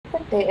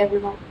Hey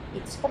everyone,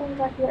 it's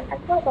Scavenger here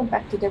and welcome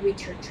back to the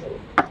Witcher 3.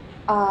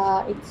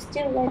 It's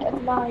still late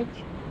at night,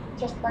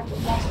 just like the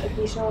last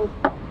episode,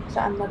 so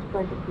I'm not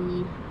going to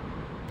be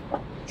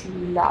too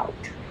loud.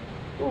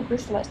 Ooh,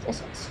 crystallized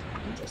essence.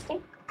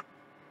 Interesting.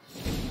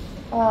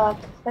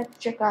 Let's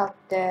check out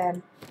the...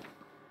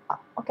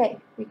 okay,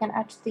 we can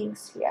add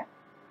things here.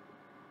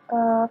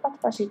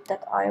 What was it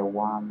that I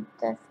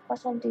wanted?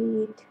 Wasn't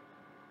it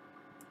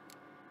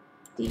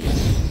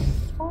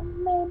this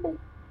one maybe?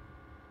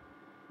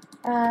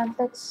 And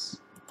let's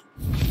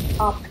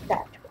up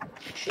that one.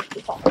 Should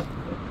be fine.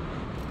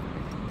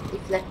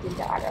 Deflecting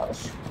the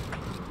arrows.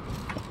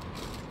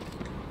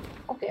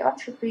 Okay, what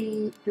should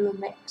we do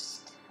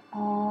next?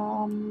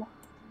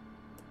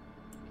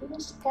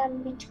 This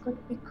sandwich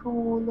could be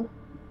cool.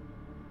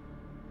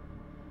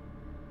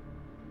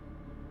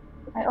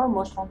 I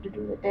almost want to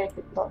do the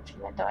David Lodge,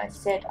 even though I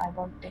said I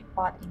won't take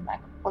part in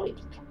like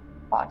political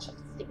parts of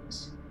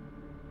things.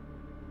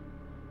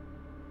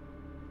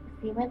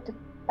 If we went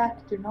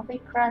back to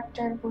Novigrad,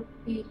 there would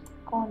be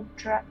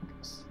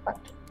contracts, but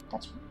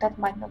that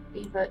might not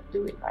be worth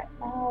doing right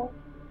now.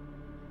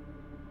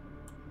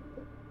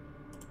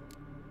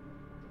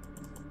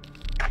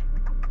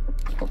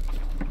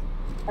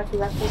 I feel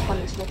like this one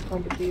is not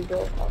going to be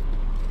worth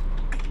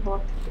a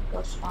lot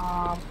because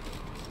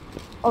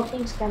all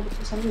things can be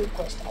a new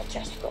quest I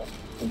just got.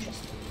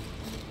 Interesting.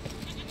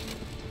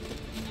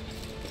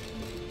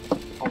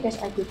 I guess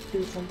I could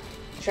do some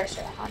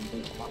treasure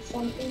hunting or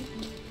something.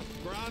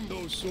 Brand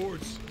those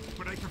swords,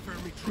 but I prefer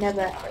me.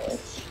 Never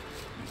hurts.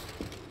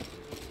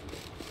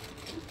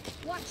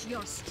 Watch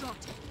your strut.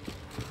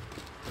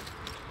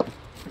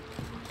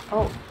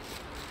 Oh,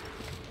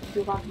 do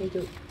you want me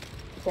to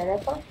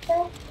teleport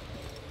there?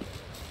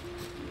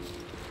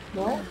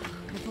 No?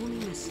 If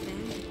only Miss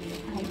Sven could be.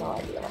 I have no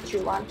idea what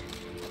you want.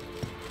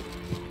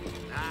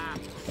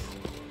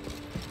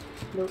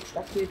 Looks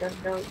like you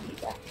don't know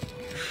either.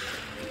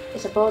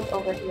 There's a boat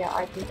over here,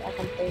 I think I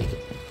can take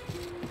it.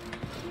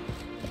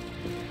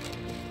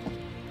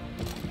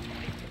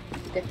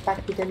 To get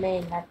back to the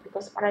mainland,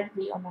 because I'm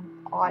already on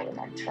an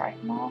island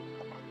right now.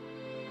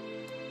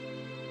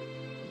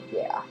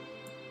 Yeah.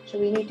 So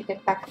we need to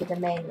get back to the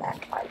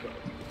mainland, I think.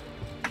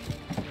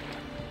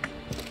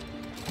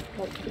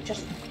 Like, we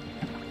just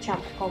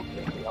jump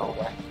completely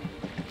over.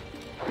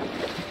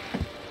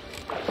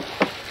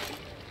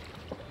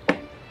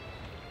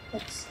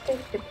 Let's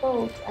take the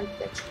boat and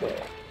let's go.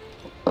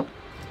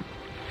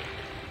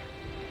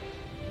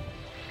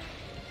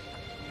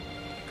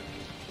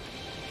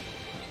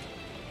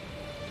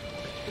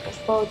 Because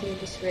boating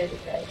is really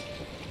great.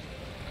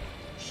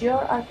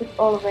 Sure, I could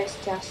always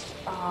just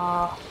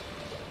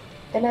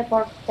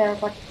teleport there,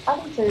 but I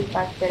don't really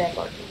like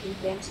teleporting in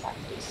games like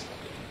this.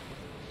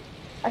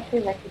 I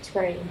feel like it's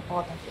very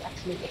important to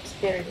actually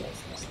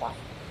experience the stuff.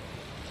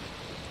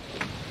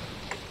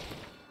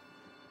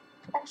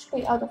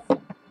 Actually, out of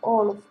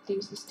all of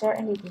these, is there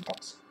anything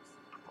that's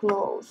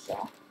closer?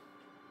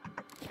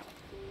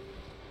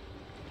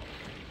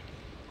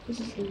 This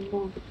is in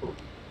multiple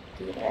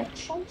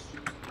directions.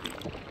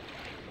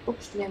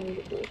 Oops, didn't mean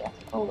to do that.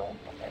 Oh well,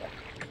 whatever.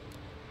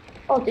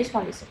 Oh, this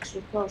one is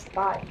actually close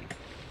by.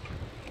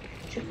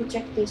 Should we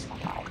check this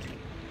one out?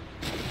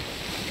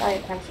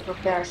 Diagrams for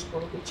Bear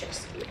School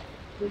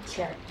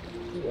Witcher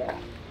here.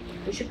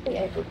 We should be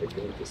able to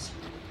do this.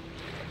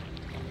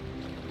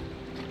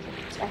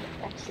 Let's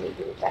actually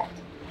do that.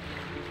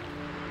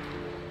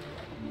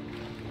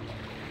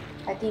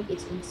 I think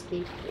it's in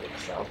speed here,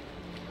 so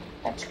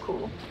that's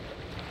cool.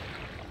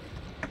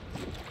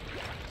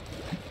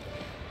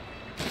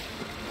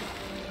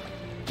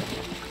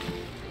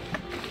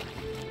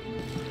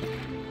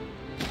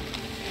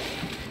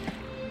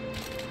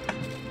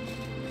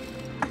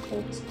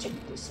 Let's check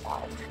this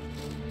out.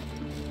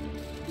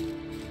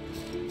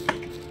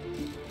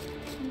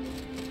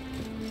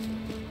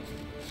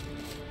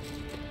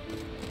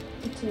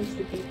 It seems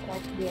to be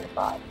quite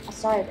nearby. A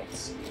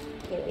siren's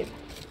cave.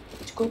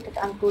 It's good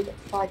that I'm good at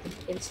fighting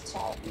against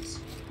sirens.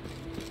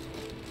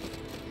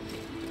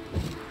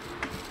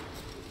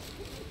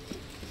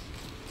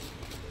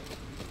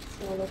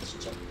 So let's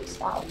check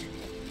this out.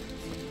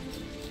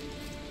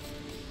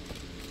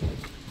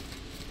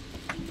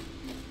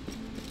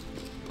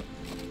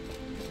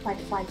 Might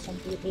find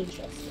something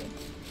interesting.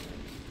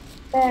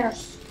 Bear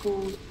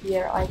School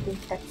here, I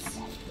think that's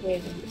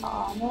heavy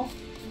armor.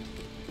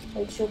 So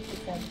it should be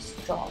very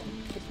strong,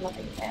 if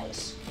nothing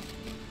else.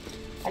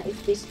 And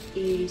if this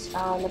is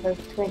level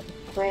 20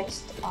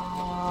 quest,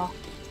 I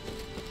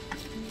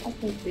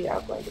think we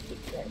are going to be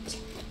great.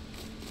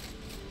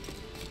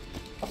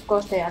 Of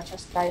course they are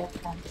just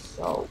diagrams,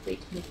 so we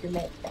need to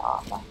make the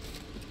armor.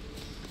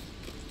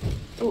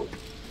 Ooh,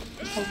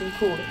 there's something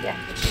cool here.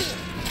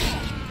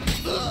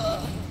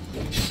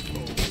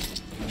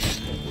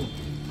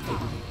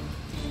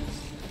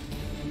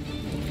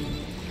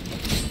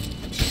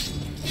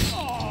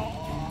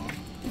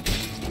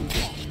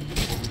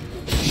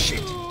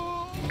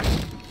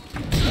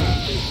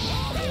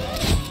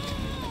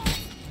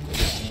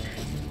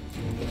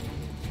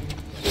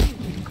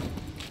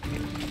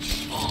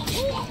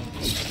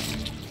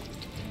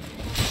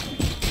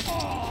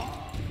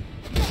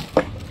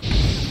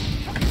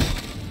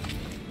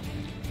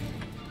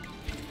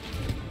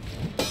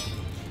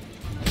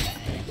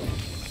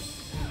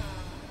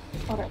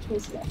 Alright,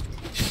 who's left?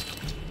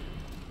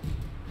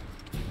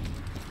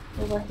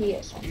 Over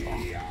here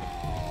somewhere.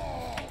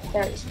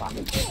 There is one.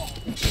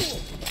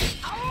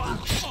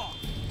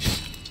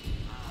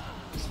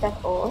 Is that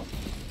all?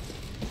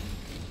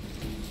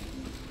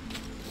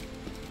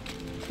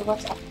 So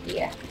what's up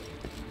here?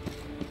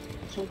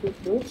 Some good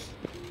loot?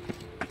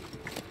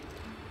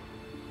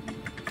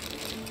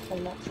 Well,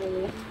 not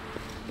really.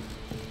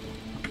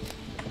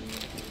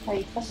 But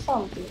it was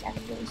something at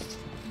least.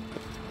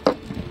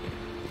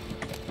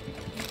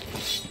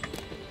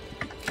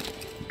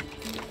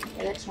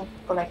 Okay, let's not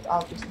collect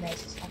all these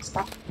mazes and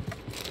stuff.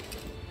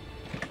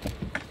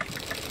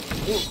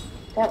 Ooh,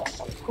 that was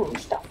some cool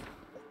stuff.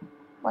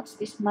 What's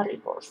this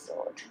Maribor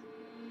sword?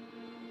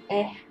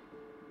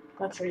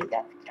 Not really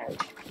that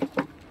great.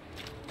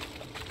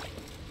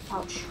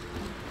 Ouch.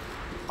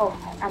 Oh,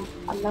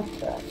 I'm not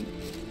burning.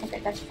 Okay,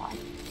 that's fine.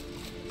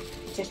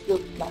 It just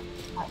looked like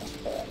I was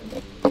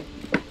burning.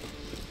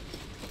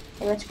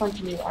 So let's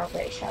continue our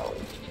way, shall we?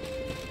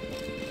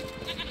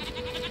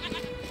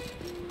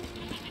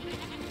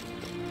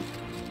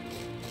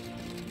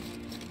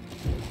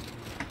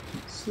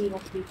 See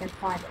what we can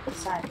find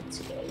inside its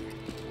cave.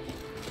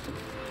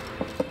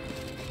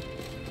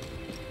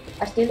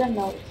 I still don't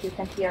know if you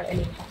can hear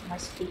any of my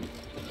speaking,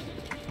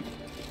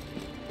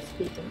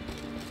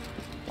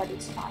 but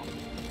it's fine.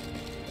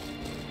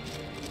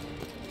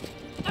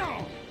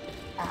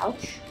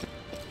 Ouch.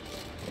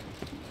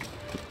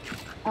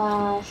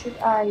 Should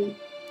I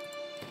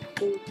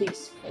do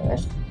this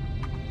first?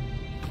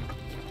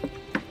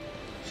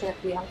 So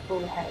that we are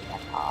full health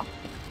and half.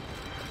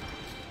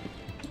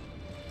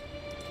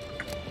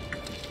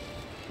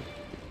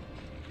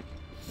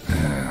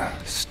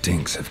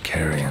 Stinks of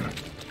carrion.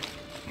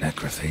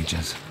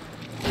 Necrophages.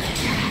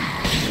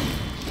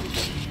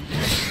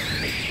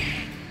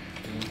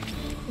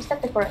 Is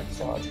that the correct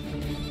sword?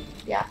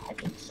 Yeah, I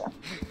think so.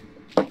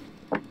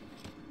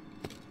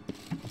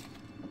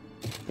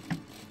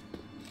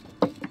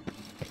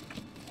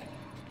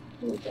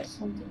 Ooh, there's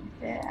something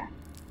there.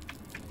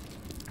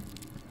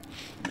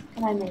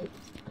 Can I make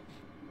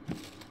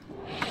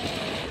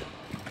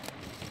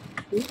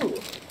it? Ooh,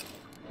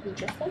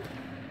 interesting.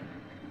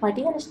 My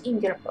dearest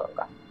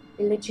Ingerboga,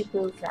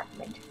 illegible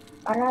fragment,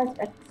 arrived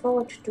at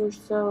Fort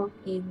Turso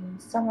in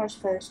summer's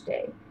first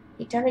day.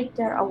 He tarried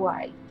there a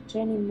while,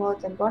 draining more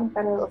than 1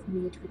 barrel of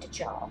meat with a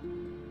jar.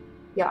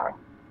 Jarl.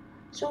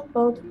 Soon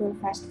both were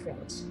fast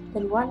friends.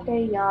 Then one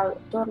day Jarl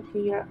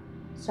Thorgir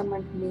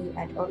summoned me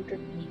and ordered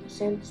me to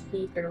sail to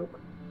speak a rook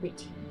with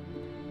him,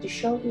 to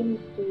show him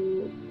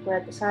to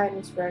where the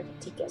sirens were the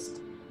thickest.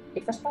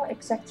 It was no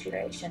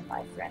exaggeration,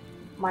 my friend,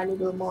 my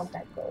little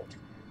mountain goat,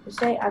 to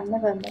say I've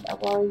never met a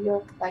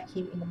warrior like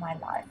him in my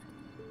life.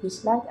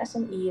 He's light as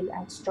an eel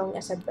and strong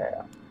as a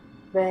bear.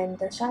 When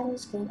the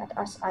sirens came at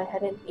us, I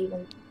hadn't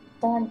even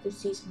time to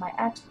seize my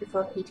axe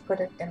before he'd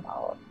gotten them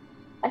all.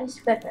 And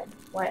his weapon,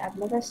 why I've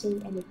never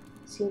seen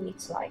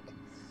its like.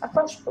 A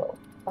crossbow,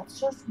 but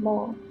so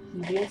small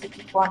he wields it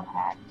with one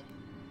hand.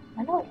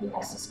 I know he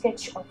has a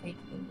sketch of it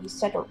in his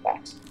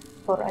saddlebags,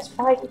 for I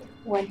spied it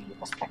when he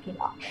was packing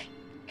up.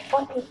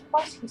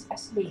 Once he's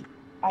asleep,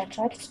 I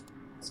tried to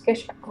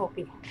sketch a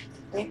copy,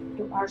 left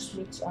to our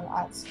smiths on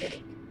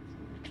Artsville,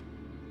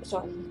 so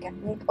he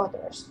can make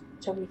others,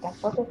 so we can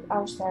protect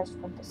ourselves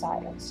from the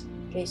sirens,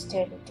 case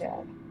they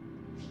return.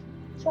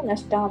 Soon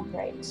as dawn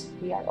breaks,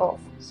 we are off.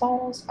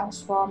 Sirens are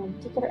swarming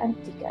thicker and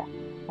thicker.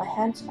 My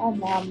hands are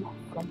numb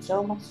from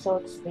so much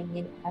sword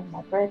swinging and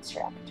my breath's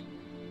wrapped.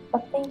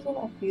 But thinking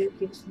of you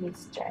gives me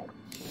strength.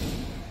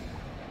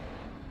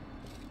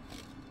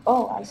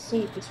 Oh, I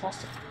see.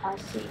 I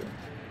see.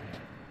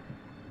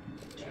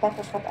 So that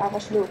was what I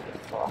was looking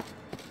for.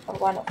 Or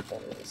one of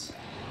them is.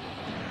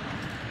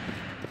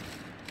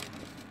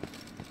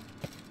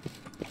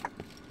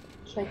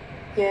 So I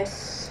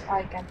guess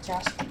I can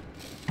just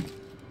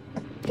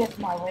get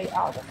my way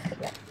out of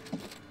here.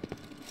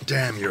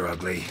 Damn, you're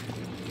ugly.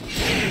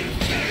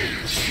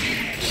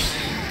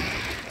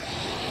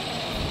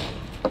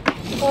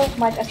 So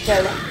might as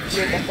well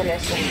look at the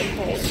rest of the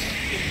page.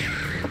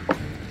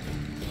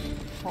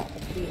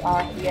 We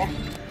are here.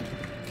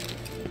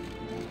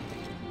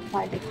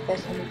 Find if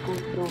there's any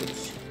good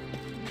loot.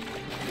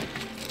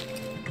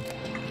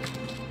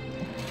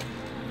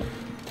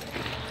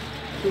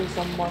 Kill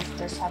some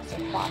monsters, have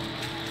some fun.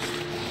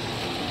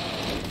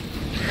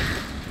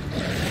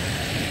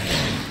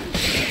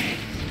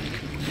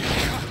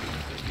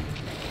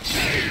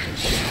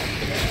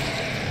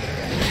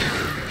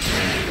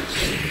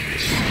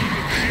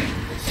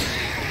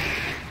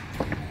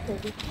 There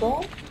we go.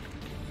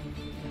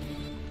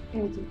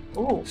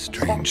 Ooh,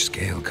 Strange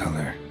scale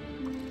color.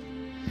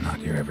 Not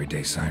your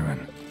everyday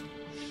siren.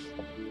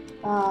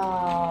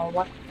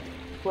 What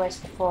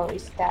quest for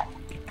is that?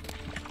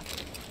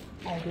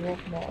 I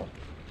don't know.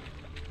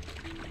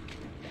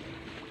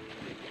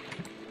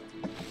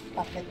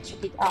 But let's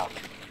check it out.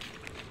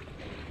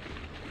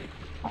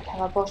 Might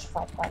have a boss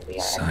fight while we are at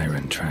it.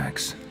 Siren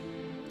tracks.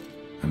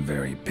 A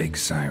very big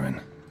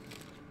siren.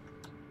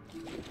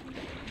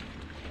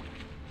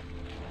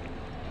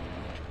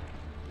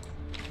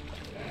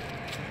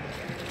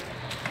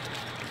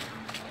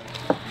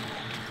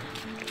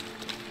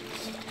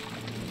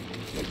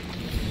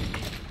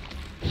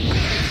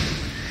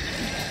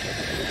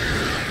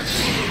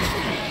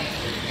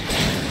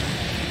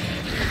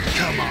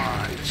 Come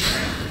on.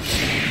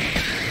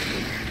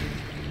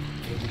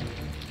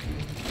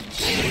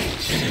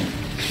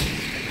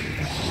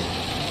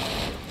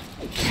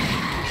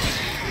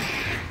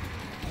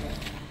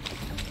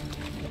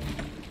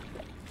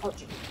 Oh,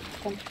 gee.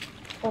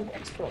 Don't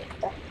explode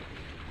that.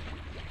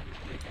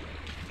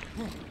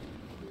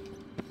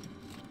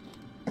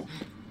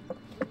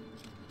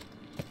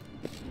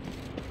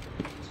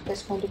 So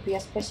there's going to be a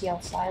special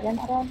siren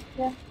around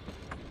here.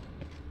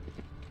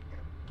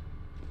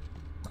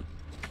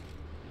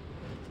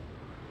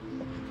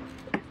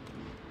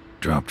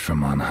 Dropped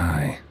from on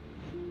high.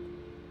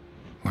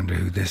 Wonder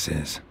who this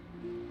is.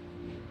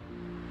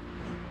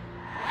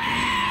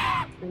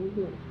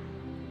 Ooh.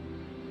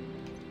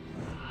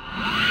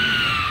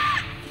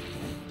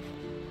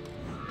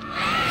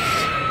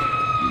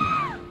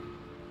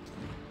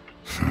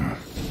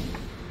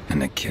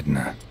 An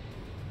echidna.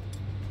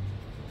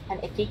 An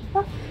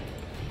echidna?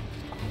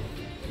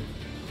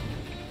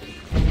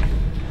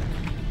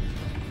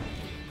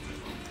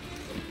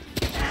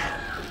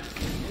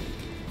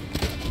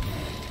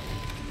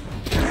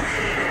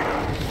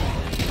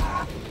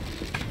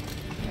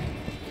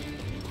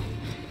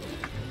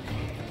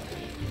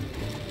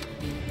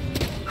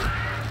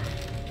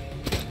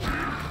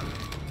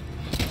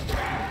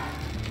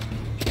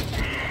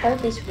 Well,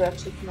 this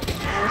works with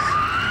nothing else.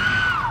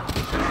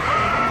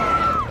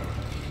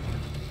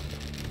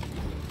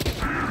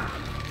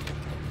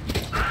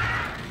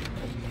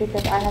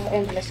 Because I have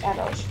endless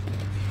arrows.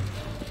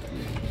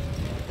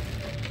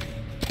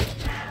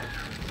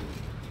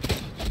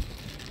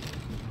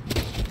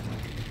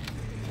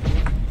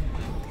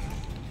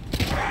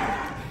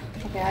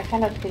 Okay, I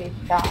cannot put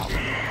it down.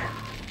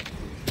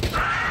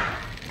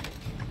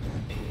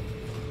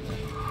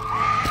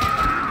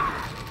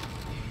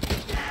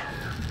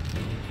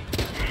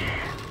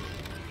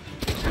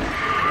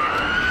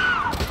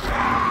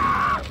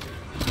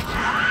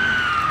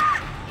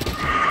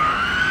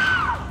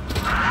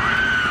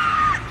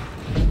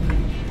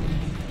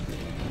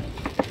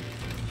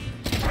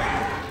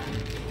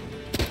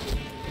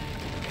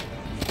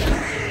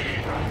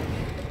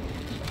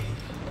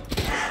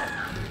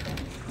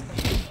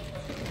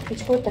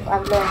 It's good that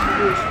I've learned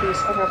to use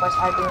these, otherwise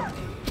I don't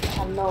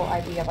have no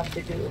idea what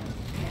to do.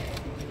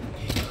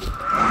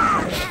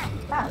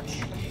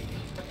 Ouch.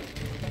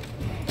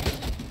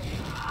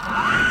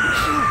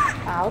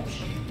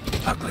 Ouch.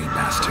 Ugly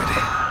bastard.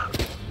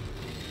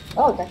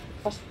 Oh, that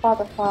was part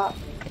of a...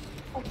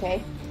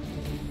 Okay.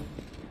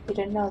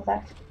 Didn't know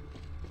that.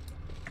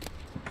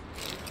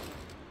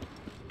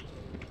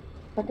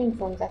 Nothing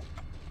from that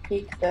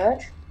big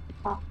bird.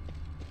 Ah.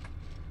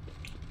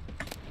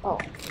 Oh.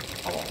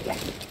 Oh, yeah.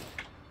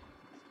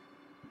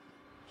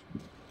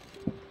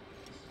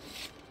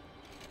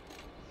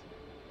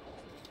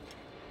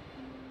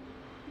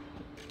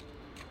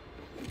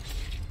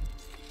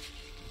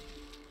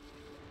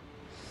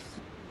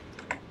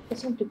 There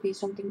seems to be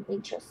something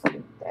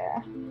interesting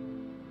there.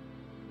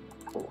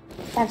 Ooh,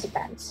 fancy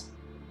pants.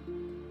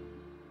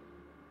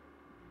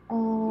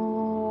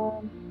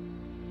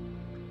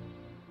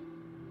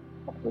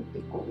 What would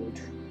be good?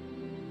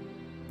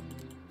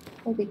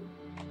 Maybe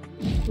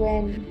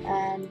Gwen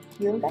and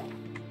Hilda?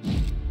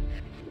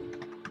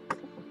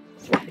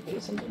 Should be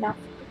decent enough.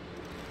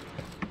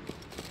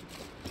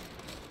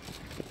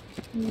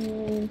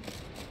 Let's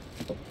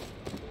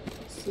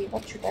see,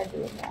 what should I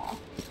do now?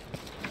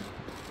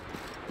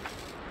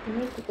 I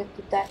need to get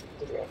to that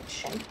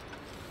direction.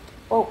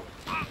 Oh,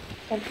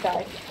 don't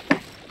die.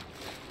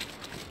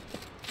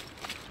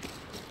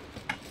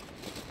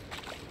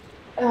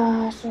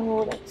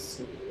 So let's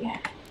see.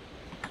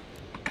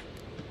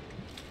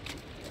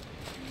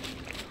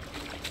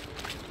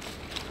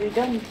 We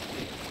don't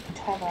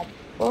have a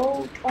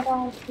boat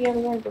around here.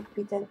 Where would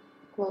be the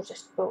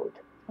closest boat?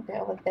 Okay,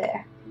 over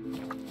there.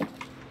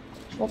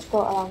 So let's go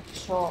along the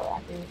shore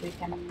until we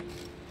can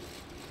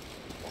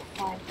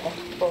find that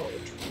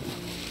boat.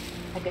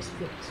 I guess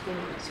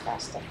swimming is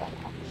faster than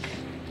now.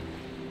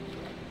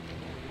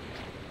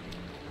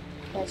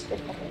 Let's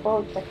get a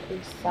boat that we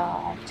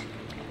start.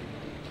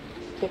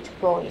 Get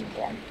going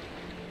then.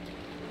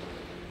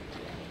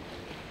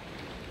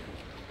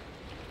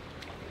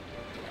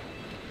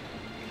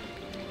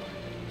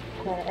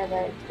 Wherever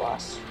it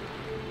was.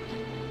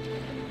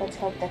 Let's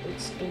hope that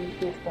it's in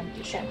good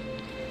condition.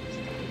 So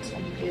that it's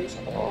in use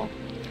at all.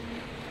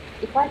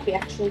 It might be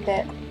actually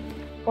the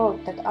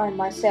boat that I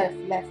myself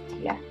left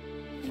here.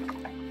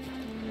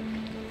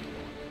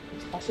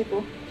 It's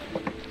possible.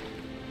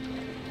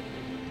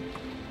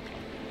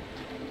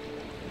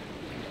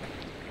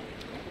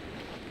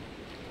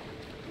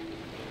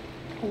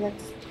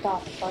 Let's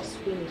start by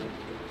swimming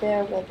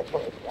there where the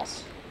boat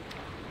was.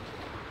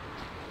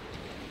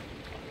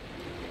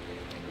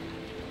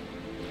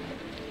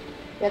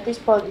 Yeah, this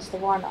boat is the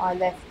one I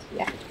left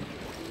here.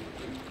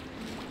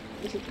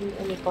 Is it in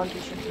any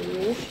condition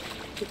to use?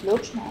 It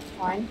looks not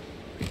fine.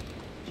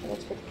 So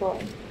let's get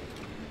going.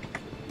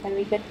 Can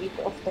we get it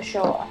off the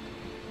shore?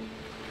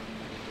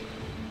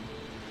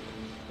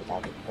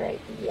 Without it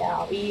breaking.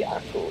 Yeah, we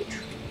are good.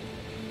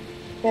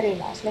 Very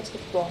nice, let's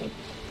get going.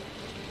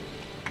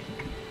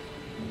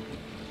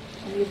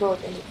 Can you boat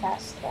any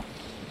faster?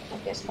 I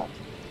guess not.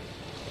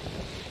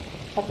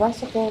 But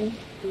once again,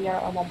 we are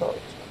on a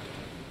boat.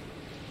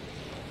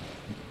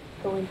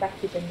 Going back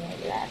to the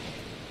mainland.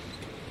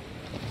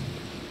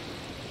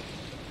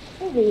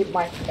 Maybe we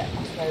might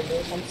as well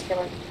do some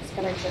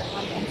scavenger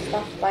hunt and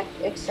stuff like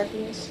extra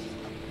things.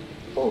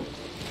 Ooh.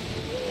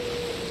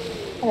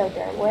 Hello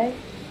there, way.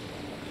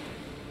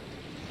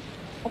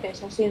 Okay,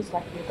 so seems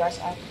like you guys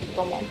are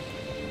common.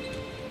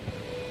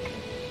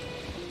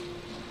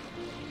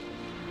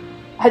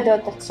 I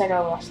thought that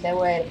shadow was the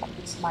whale, but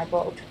it's my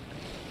boat.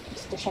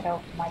 It's the shadow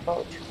of my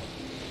boat.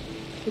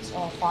 It's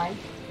all fine.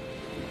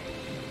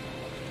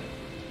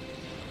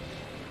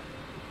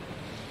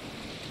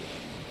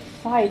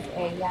 "5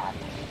 a.m.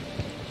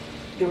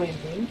 during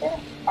winter?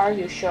 Are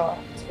you sure?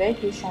 It's way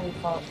too sunny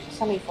for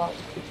it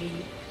to be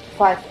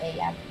 5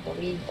 a.m. in the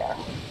winter.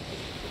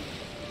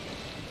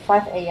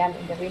 5 a.m.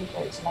 in the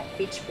winter is like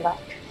pitch black.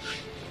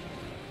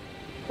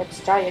 Let's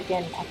try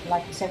again at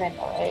like 7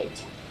 or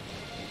 8.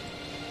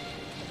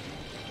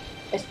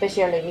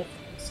 Especially if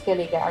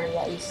Scavenger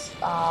area is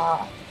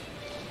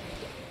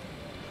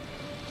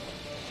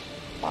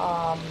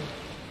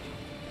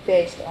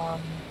based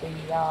on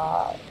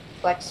the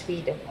like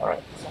Sweden or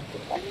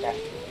something like that.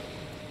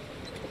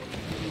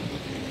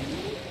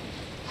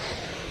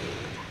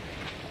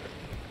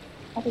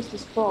 What is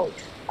this boat?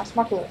 A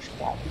smuggler's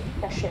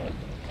cache.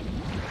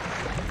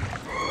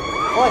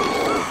 Oi!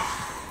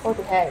 Go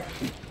to hell.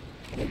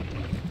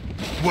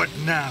 What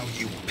now,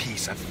 you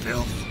piece of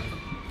filth?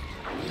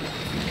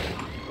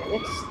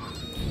 Let's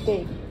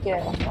take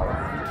care of all of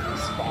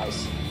these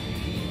guys.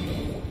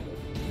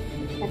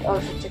 And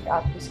also check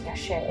out this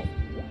cache.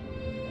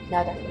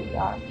 Now that we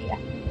are here.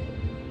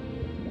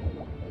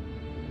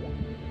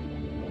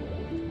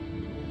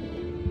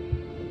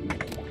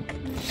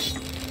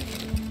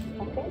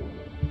 Okay.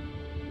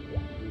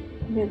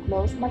 New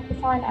clothes might be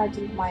fine. I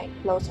think my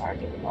clothes are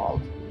getting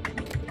old.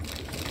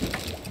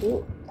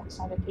 Ooh, that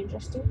sounded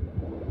interesting.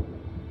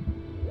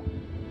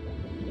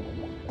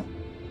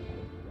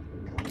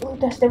 Ooh,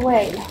 there's the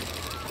whale.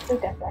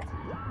 Look at that.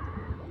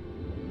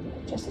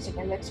 Just a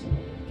second, let's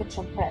get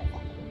some prep.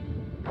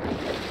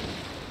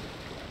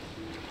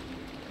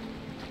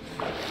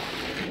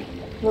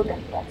 Look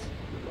at that.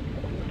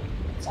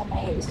 It's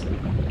amazing.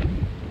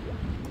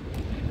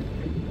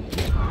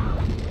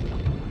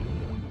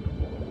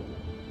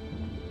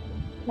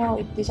 Now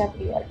it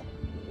disappeared.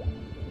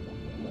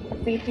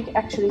 But we did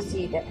actually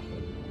see the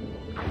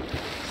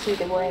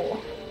whale.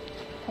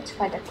 That's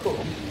kinda cool.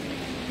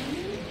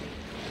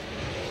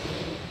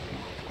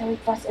 There it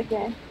was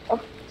again. Oh,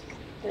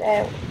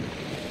 there.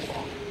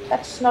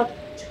 That's not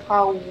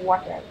how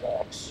water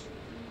works.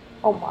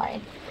 Oh my.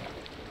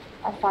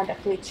 I found a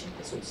glitch in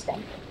the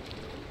system.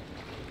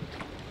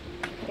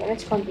 Okay,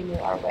 let's continue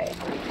our way.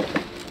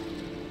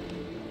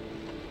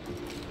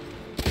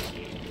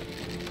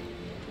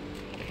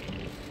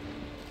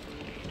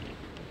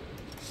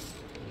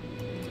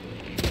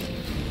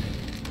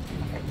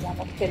 Okay, we are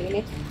not killing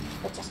it.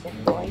 Let's just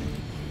get going.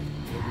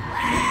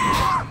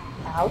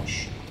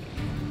 Ouch.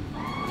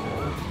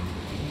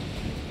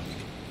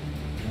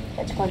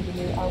 Let's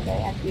continue our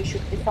way and we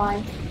should be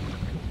fine.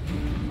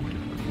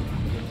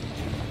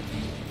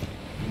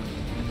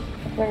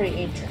 Very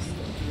interesting.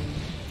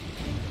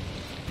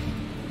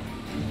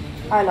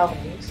 I love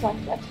things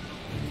like that.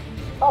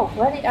 Oh,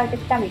 where did I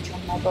get damage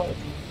on my boat?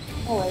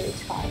 Oh well,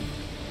 it's fine.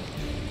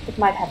 It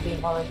might have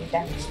been already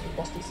damaged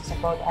because this is a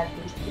boat I've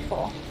used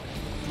before.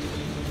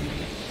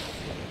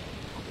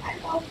 I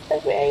love the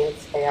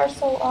whales, they are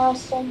so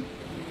awesome.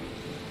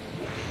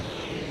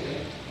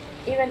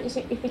 Even if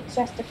it's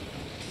just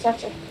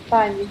such a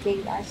tiny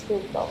thing, I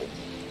still love it.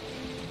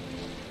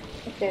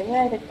 Okay,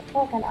 where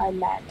can I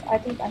land? I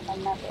think I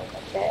can land over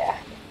there.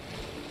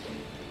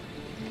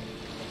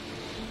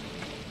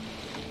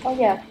 Oh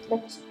yeah,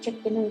 let's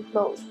check the new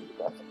clothes we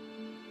got.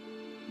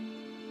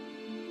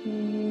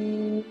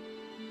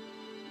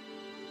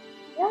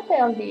 Yeah, they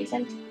are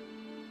decent.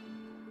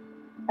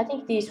 I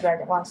think these were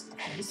the ones that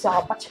we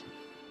saw, but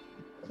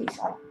these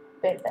are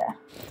better.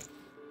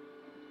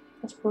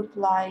 Let's put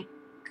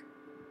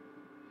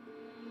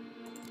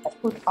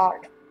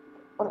art.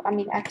 Or I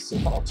mean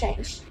axis for a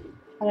change.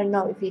 I don't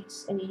know if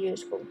it's any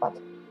useful, but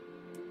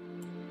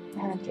I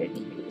haven't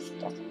really used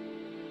that.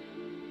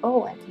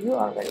 Oh, and you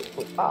are very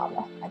good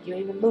armor, and you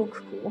even look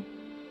cool.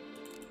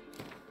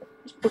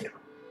 Let's put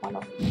one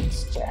of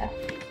these chair.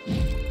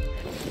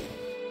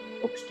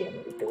 Oops,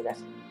 didn't really do that.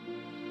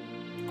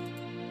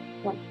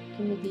 Come on,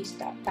 give me these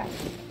back.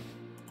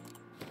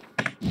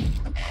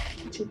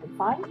 It should be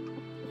fine.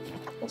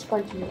 Let's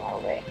continue our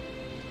way.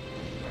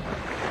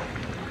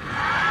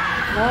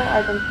 No,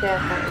 I don't care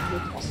for a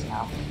weakness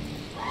now.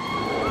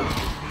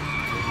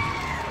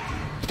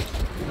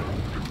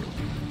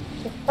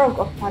 The broke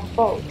off my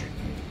boat.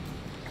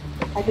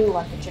 I do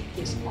want to check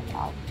this one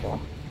out though.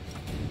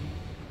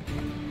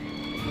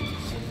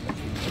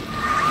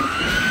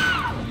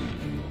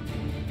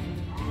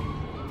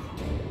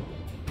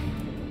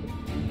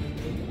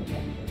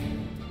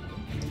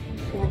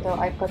 Even though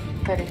I've got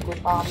very good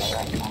armor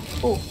right now.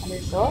 Oh, a new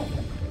sword.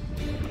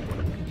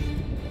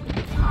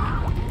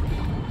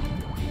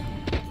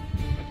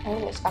 I'm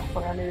always up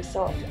for a new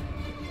sword.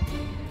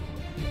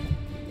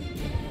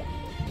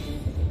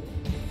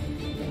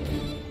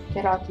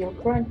 Get out, your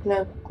current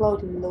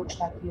clothing looks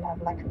like you have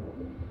like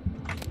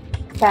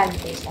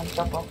panties on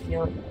top of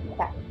your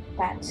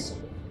pants.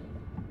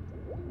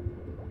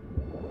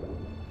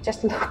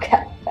 Just look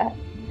at that.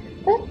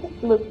 Doesn't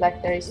it look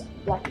like there is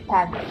like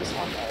panties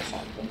on there or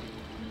something?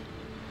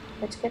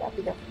 Let's get a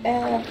bit of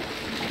air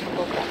and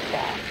go back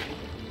down.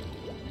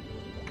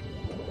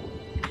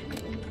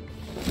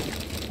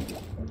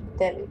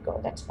 There we go,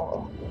 that's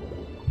all.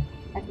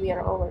 And we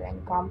are over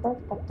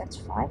encumbered, but that's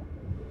fine.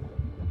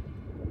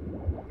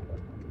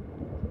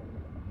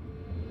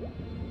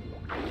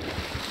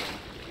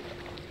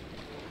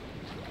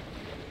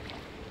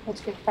 Let's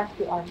get back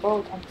to our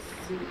boat and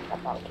see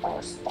about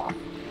our stuff.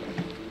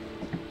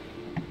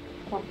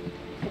 Come,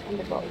 get on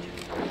the boat.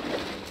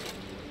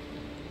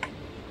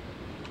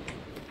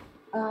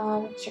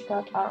 Let's check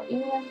out our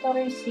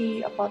inventory,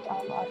 see about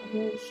our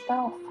new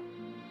stuff.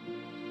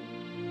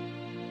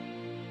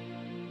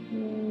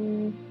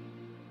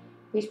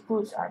 These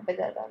boots are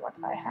better than what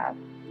I have.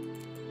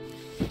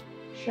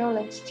 Sure,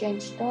 let's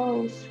change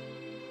those.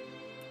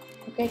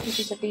 Okay, this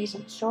is a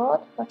decent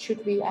sword. What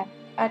should we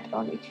add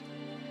on it?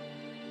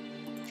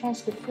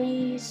 Chance to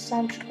freeze,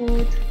 sounds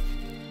good.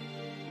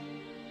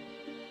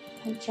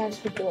 And chance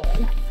to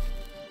burn.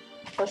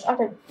 Those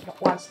other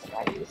ones that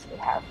I usually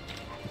have.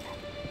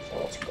 So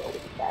let's go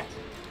with that.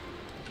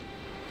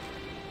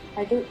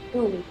 I do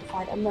need to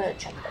find a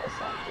merchant or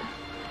something.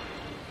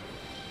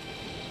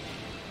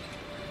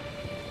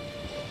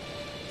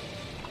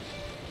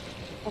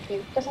 Okay,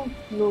 it doesn't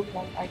look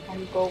like I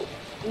can go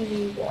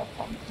anywhere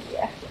from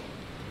here.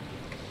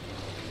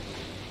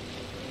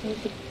 I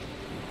need to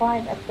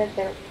find a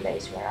better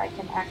place where I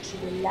can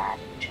actually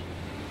land.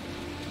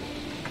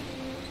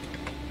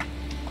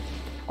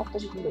 What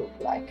does it look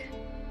like?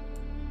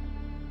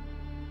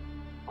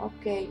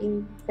 Okay,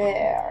 in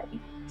there it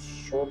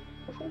should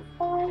be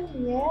fine,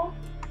 yeah.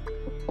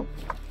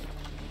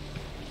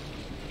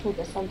 Oh,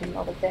 there's something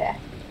over there.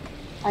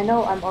 I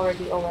know I'm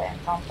already over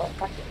encumbered,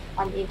 but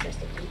I'm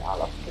interested in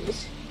all of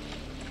these.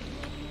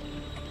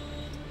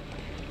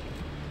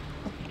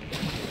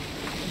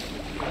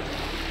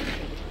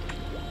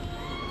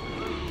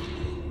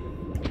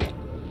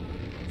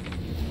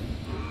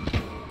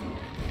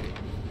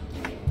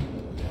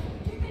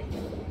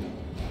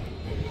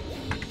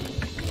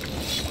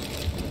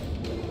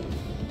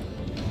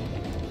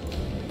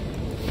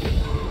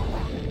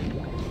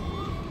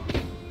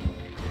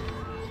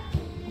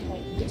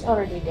 It's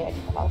already dead,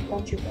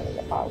 don't you worry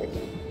about it.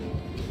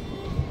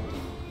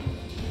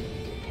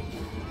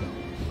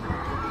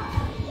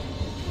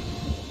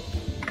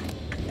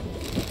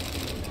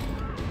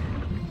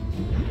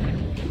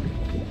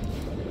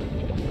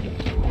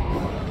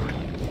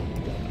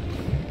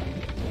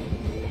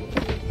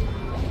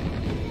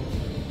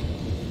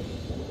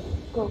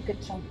 Go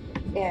get some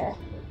air.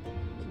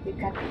 You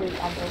can't breathe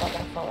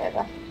underwater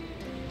forever.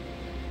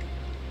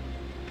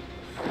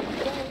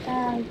 Okay,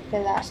 and the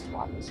last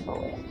one is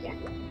over here.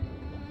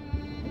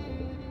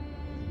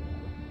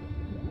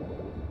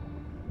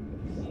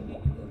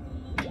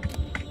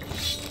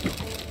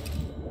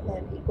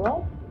 There we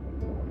go.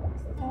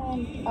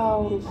 And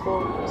our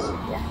boat is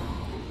here.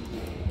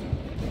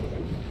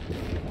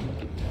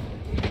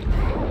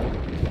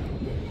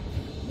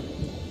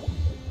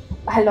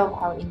 I love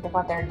how in the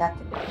water that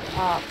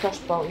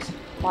crossbow is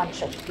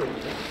one-shot killing.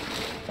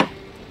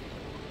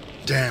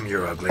 Damn,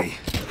 you're ugly.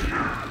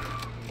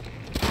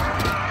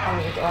 I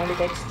mean, it only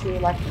takes two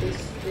like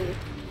this to...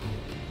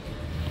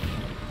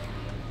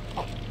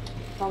 Oh,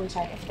 wrong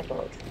side of the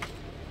boat.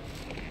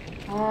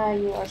 Ah,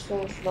 you are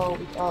so slow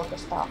with all the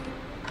stuff.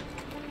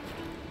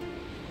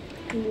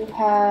 Do you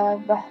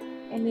have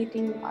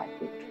anything I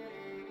could...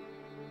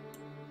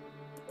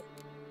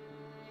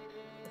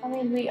 I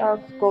mean, we are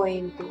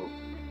going to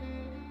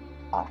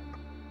up,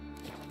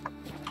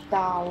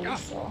 down,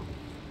 so...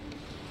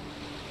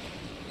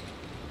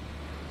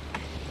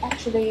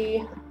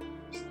 Actually,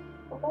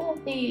 one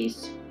of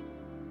these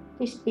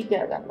is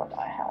bigger than what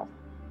I have.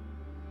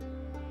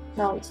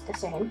 No, it's the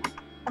same.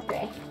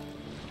 Okay.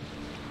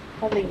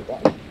 I'll leave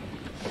them.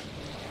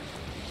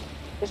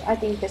 Because I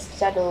think the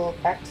saddle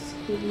packs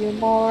give you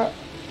more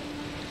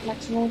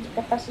maximum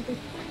capacity.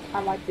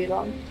 I might be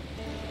wrong.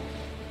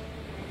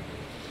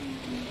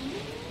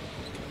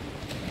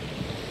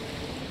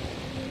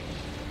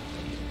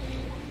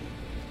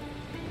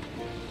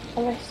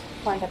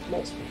 find a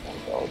place we can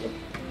go to.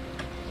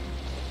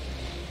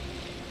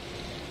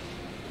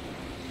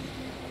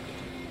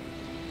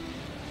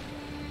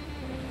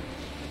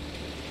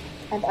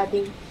 And I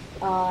think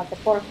the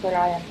port where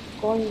I am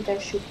going, there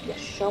should be a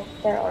shop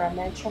there or a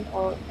merchant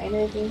or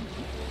anything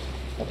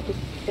that could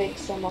take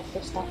some of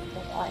the stuff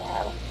that I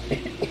have.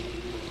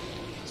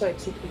 So it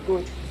should be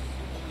good.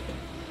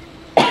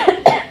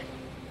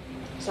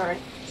 Sorry,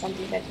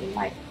 something went in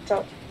my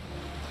throat.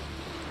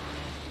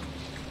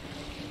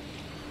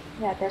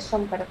 Yeah, there's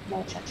some kind of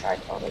merchant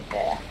right over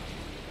there.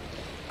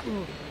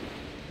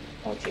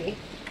 Oh gee.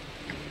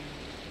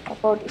 My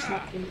boat is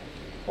not in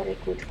very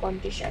good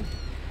condition.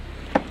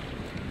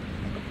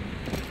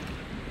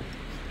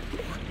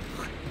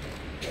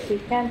 We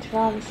can't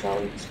run, so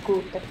it's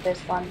good that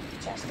there's one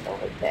just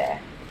over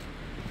there.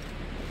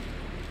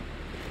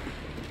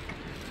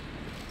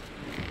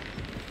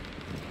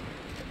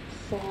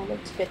 So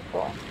let's get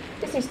going.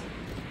 This is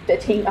the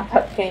thing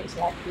about games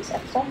like this.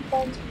 At some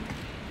point,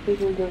 we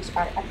will lose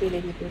our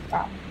ability to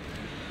run.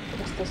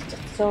 Because there's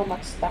just so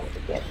much stuff to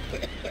get.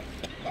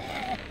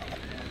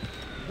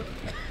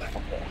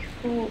 Okay,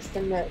 who's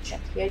the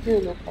merchant? Yeah, you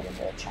look for the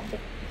merchant.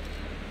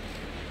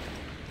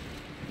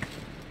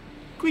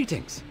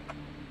 Greetings.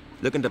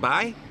 Looking to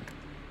buy?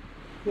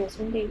 Yes,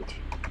 indeed.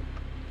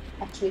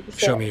 Actually, to Show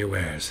sell. me your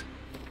wares.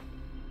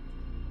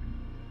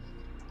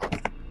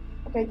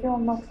 Okay, you're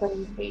not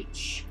very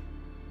rich.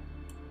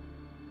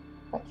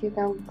 But you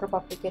can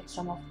probably get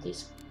some of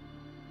these.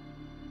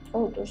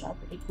 Oh, those are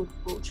pretty good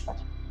boots, but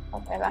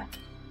whatever.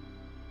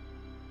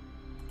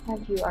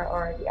 And you are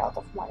already out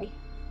of money.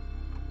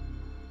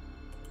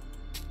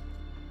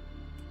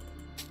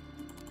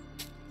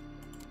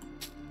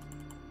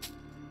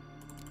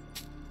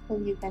 So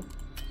you can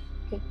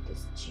get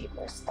this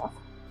cheaper stuff.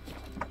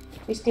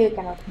 We still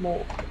cannot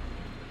move.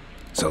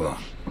 So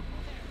long.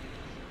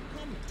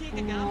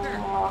 We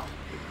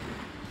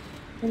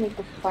need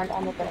to find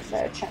another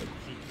merchant.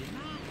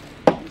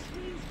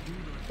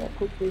 Where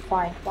could we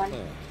find one?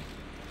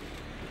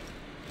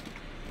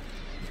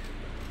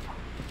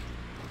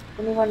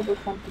 Anyone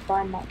would want to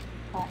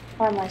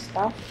buy my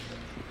stuff?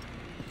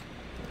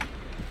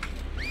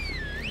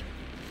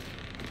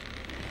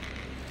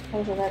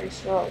 Also, where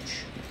is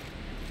Roach?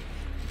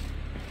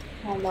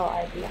 I have no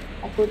idea.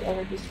 I could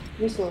already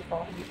whistle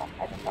for him, but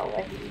I don't know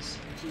where he is.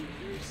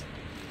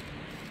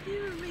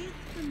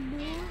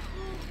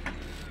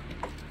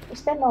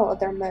 Is there no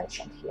other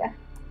merchant here?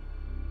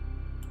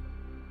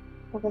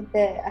 Over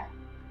there.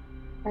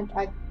 And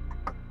I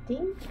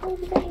think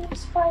maybe the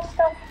spy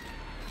stuff.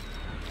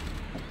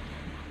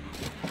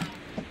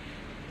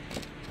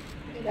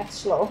 That's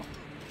slow.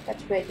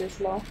 That's way too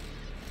slow.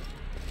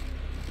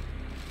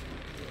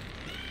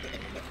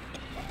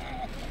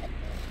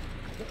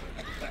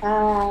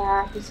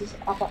 This is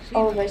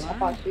always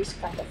about this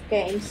kind of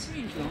games.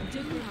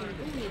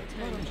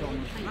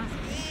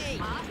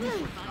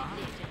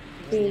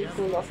 Being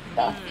full of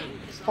stuff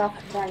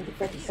trying to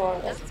get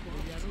forward.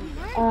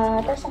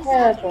 There's a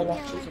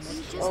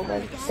herbologist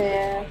over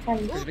there.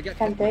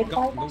 Can they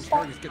buy my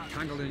stuff?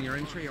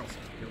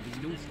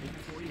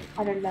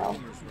 I don't know.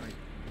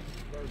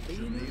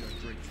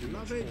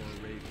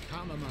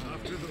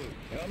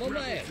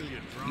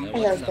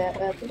 Hello there,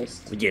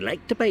 herbalist. Would you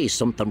like to buy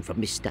something from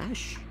Miss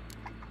Stash?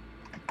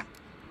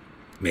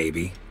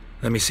 Maybe.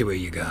 Let me see what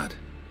you got.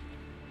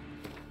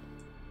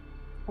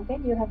 Okay,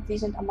 you have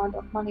decent amount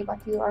of money, but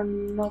you are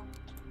not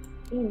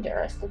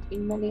interested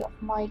in many of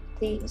my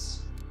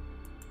things.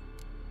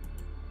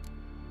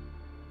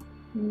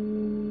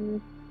 Go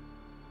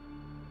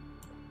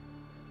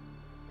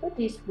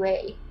this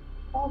way.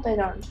 Oh, they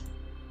don't.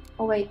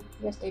 Oh wait,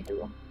 yes they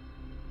do.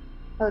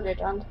 No, they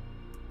don't.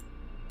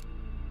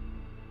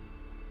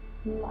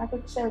 I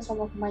could sell some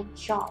of my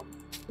junk.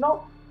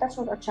 No, that's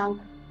not a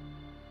junk.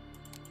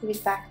 Give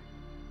it back.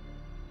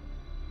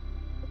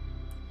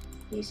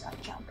 These are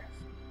junk.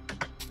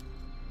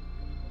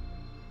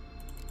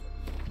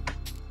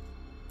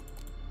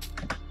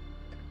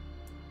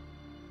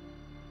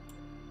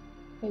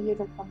 Okay, you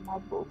don't want my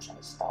boots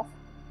and stuff.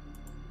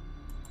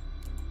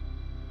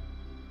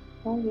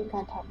 No, you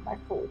can't have my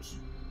foods.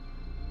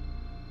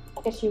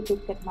 I guess you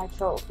could get my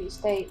trophies.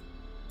 They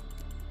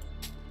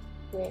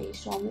weigh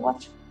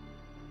somewhat.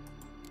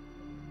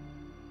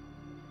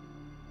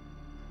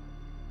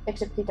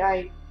 Except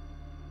that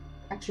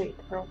actually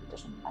it probably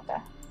doesn't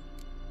matter.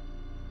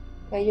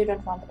 Yeah, you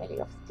don't want any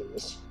of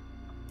these.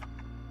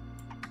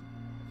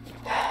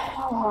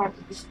 How hard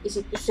is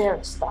it to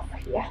sell stuff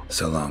here?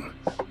 So long.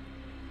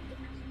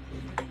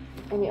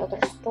 Any other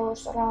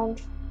stores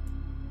around?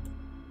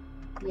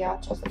 Yeah,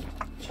 just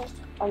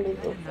a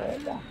little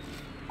further.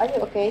 Are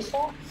you okay,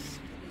 sir?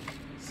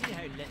 See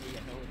how little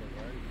you know the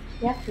world.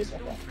 Yeah, he's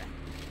okay.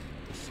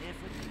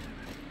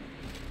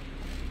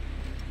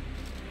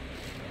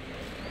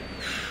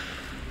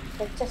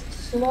 So just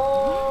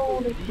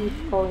slowly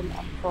keep going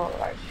up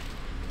forward.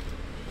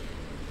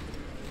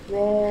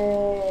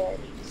 Very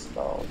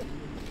slowly.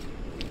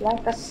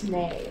 Like a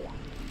snail.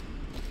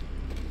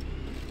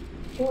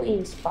 Do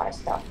inspire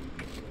stuff.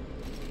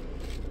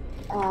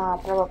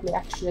 Probably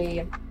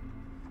actually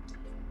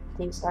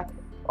things like,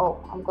 oh,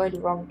 I'm going the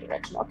wrong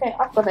direction. Okay,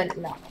 I've gotten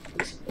enough of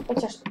this.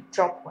 Let's just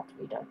drop what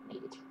we don't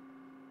need.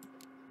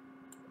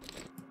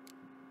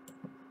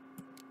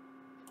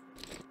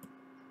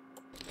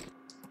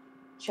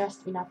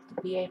 Just enough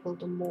to be able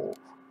to move.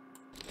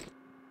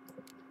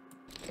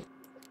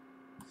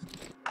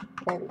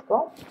 There we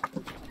go.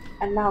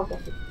 And now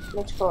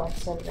let's go and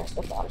sell the rest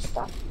of our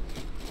stuff.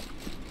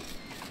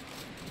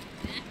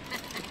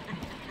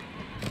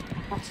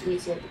 Much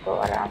easier to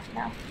go around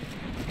now.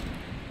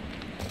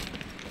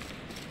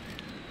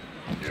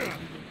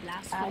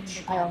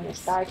 Ouch, I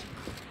almost died.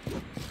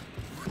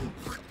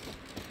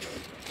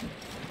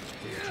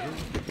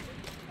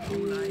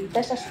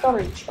 There's a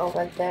storage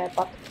over there,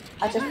 but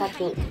I just want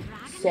to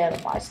sell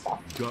my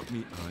stuff. Got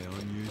me eye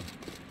on you.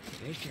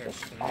 This your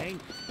Just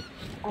strength.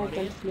 I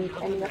don't need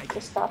any of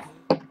the stuff.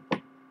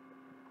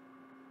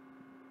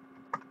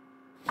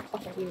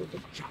 Okay, we need to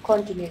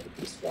continue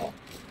this way.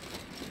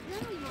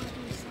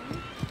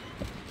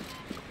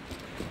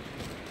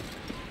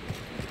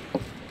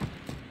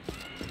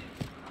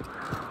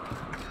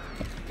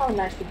 How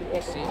nice to be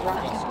able to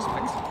run.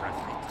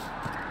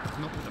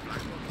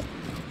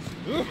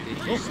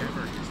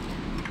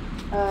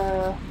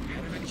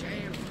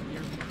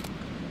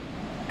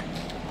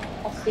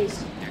 What's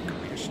this?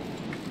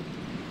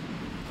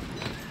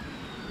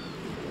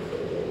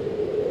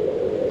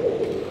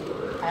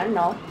 I don't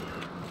know.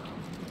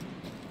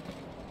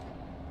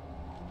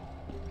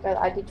 Well,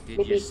 I did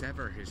flip you it.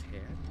 sever his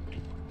head?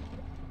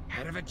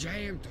 Head of a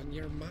giant on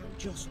your mount.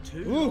 Just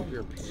two.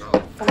 Your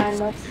Can I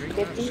not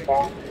get in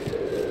there?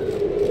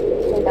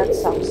 Okay, that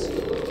sucks.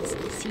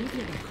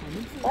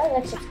 Well,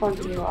 let's just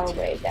continue our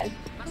way then.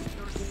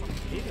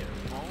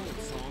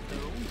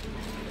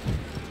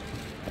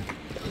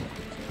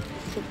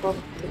 To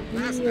probably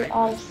heal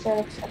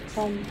ourselves at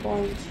some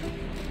point.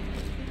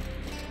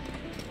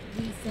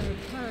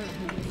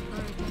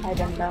 I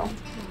don't know.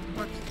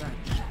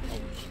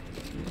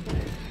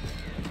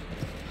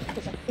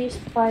 There's a fist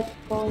fight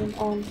going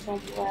on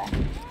somewhere.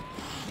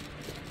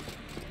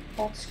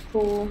 That's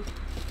cool.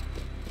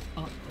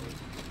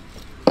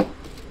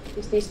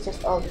 Is this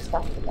just all the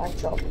stuff that I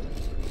dropped?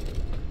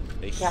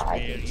 Yeah, I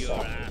think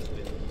so.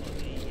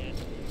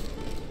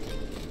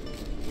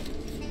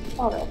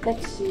 Alright,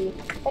 let's see.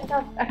 Let's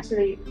not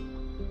actually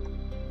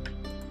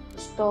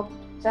stop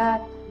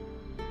that.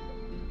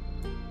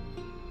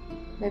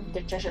 Maybe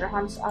the treasure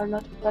hunts are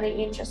not very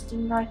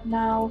interesting right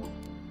now.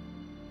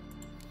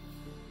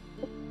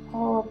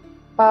 How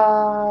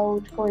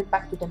about going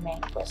back to the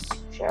main quest?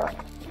 Sure.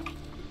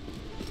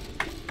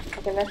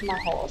 Okay, where's my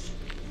horse?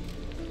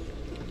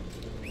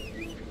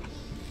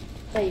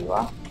 There you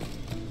are.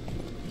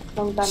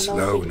 Long time no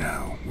Slow see.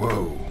 now.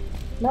 Whoa.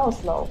 No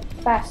slow.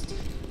 Fast.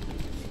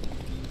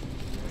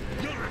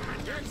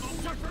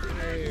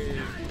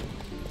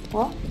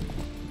 What?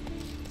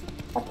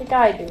 What did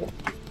I do?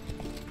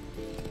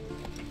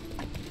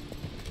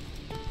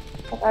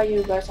 What are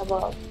you guys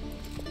about?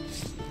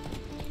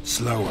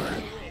 Slower.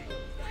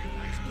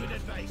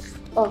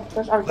 Oh,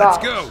 those are Let's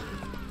guards. go.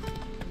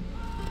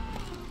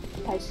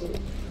 I see.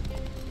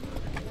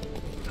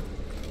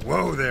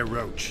 Whoa there,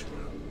 Roach.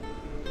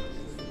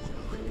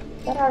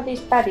 What are these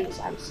baddies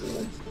I'm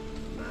seeing?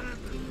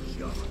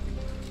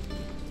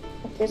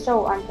 But they're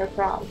so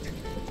underground.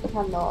 I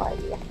have no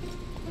idea.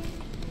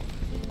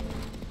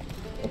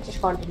 Let's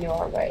just continue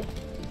our way.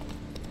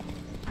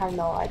 I have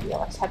no idea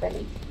what's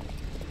happening.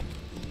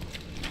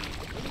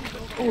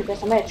 Ooh,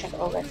 there's a merchant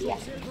over here.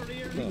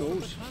 Who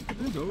knows?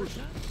 Who knows?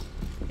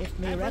 If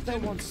Miretta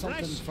wants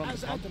something from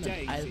the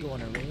continent, I'll go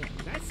on a raid.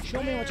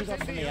 Show me what you got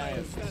from the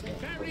Isles.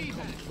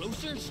 Come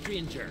closer,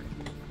 stranger.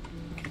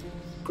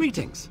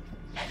 Greetings.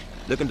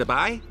 Looking to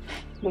buy?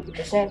 Look at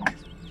the same.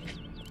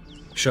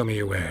 Show me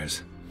your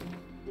wares.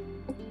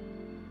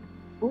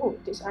 Ooh,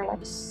 these are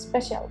like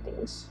special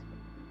things.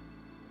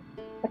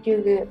 But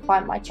you will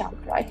find my junk,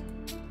 right?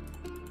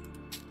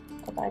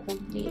 That I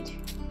don't need.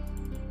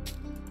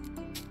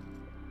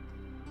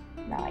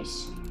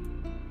 Nice.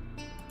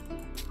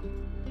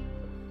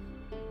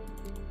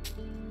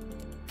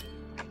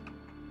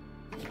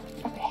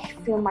 Okay,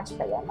 feel much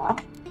better now.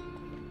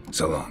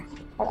 So long.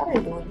 What are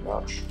you doing,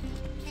 Roach?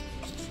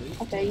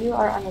 Okay, you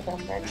are another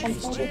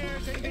merchant, maybe?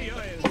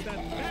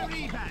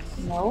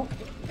 No.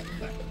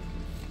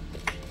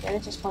 Okay,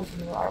 let's just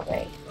continue our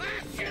way.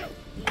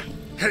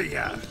 Hey,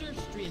 ya.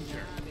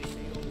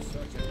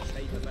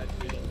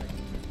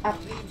 Up.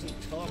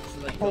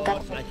 Oh,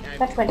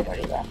 that went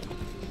very well.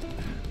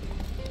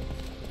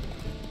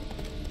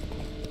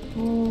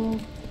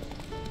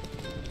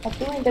 But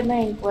doing the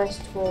main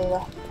quest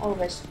will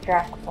always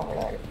drag for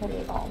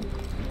very long.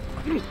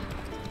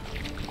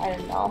 I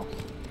don't know.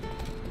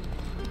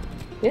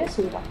 We'll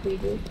see what we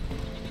do.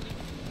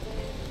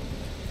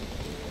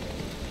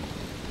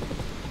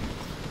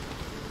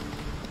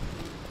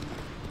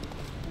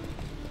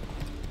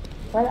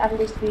 Well, at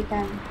least we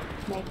can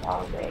make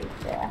our way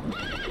there.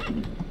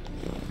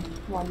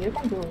 Well, you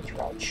can do it,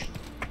 Roach.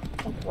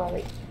 Don't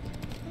worry.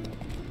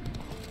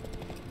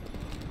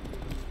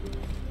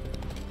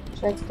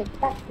 So let's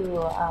get back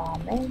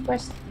to main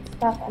quest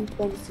stuff and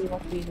then see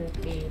what we will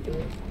be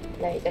doing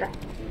later.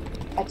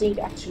 I think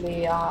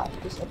actually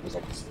this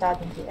episode is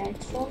starting to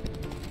end soon.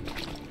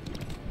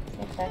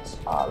 So that's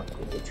all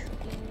good.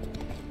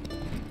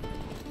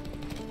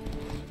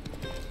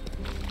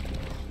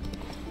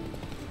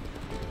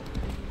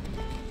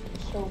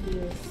 So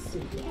we'll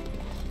see.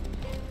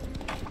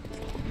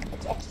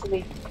 Let's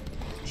actually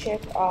check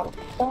our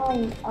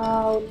time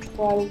out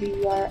while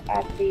we are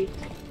at it.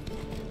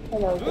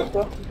 Hello,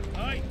 Dodo.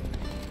 Aye.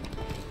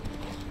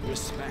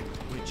 Respect,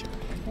 Witcher.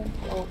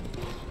 Hello,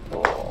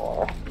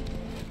 4.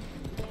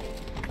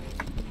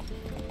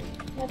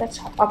 Yeah, that's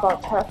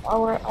about half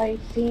hour, I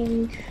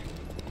think.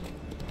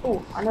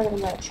 Ooh, another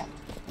merchant.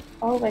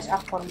 Always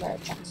up for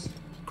merchants.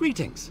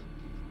 Greetings.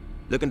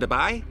 Looking to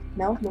buy?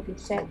 No, looking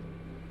to sell.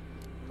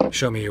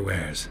 Show me your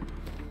wares.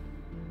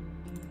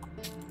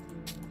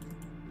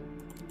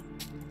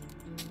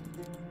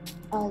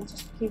 I'll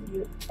just give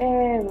you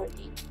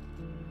everything.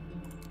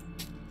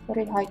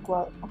 Very high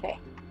quality. Okay,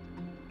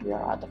 we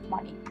are out of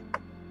money.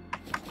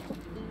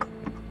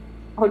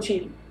 Oh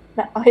gee,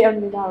 I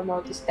only now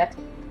noticed that.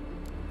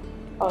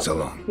 Oh, So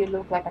long. you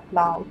look like a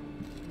clown.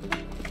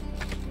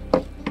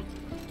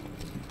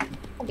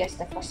 I guess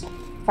that was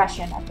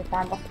fashion at the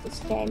time of this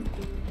game.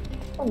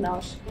 Who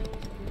knows?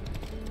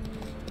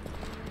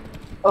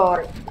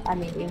 Or, I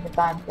mean, in the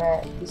time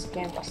where this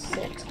game was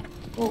set.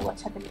 Oh,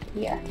 what's happening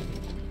here?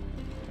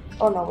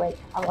 Oh no, wait,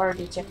 I've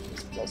already checked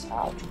this place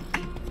out.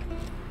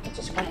 Let's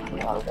just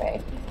continue our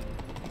way.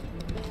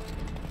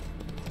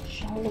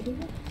 Shall we?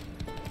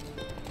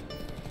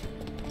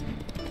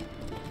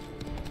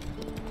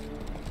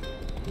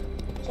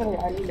 Sorry,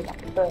 I really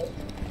like the bird.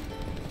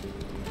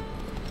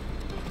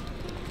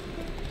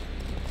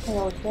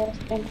 Hello, there's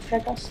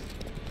Entregas.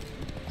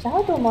 So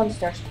how do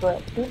monsters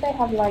work? Do they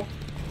have like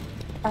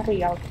a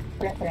real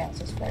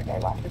preferences where they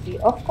want to be?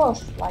 Of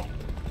course, like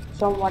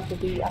some want to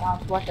be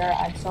around water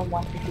and some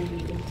want to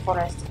be in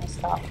forests and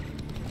stuff.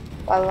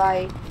 But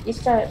like,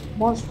 is there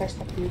monsters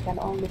that you can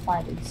only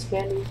find in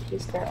Skelly?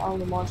 Is there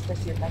only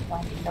monsters you can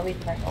find in the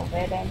Wither or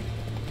Veden?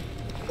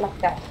 Like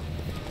that.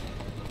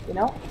 You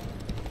know?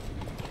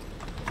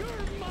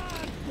 You're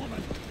mad,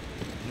 woman.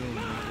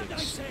 Mad, I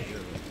say.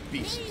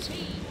 Beasts.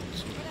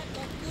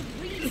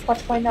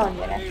 What's going on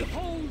here? I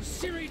hold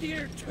Siri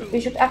dear too.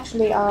 We should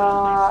actually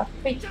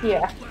quit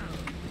here.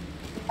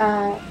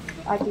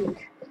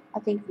 I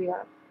think we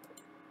are.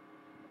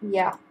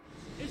 Yeah.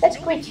 Let's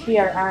quit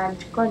here and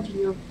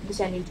continue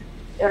listening to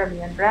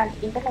Ermion rant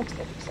in the next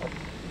episode.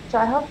 So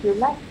I hope you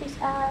like this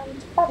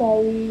and bye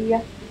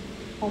bye.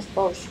 I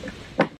suppose.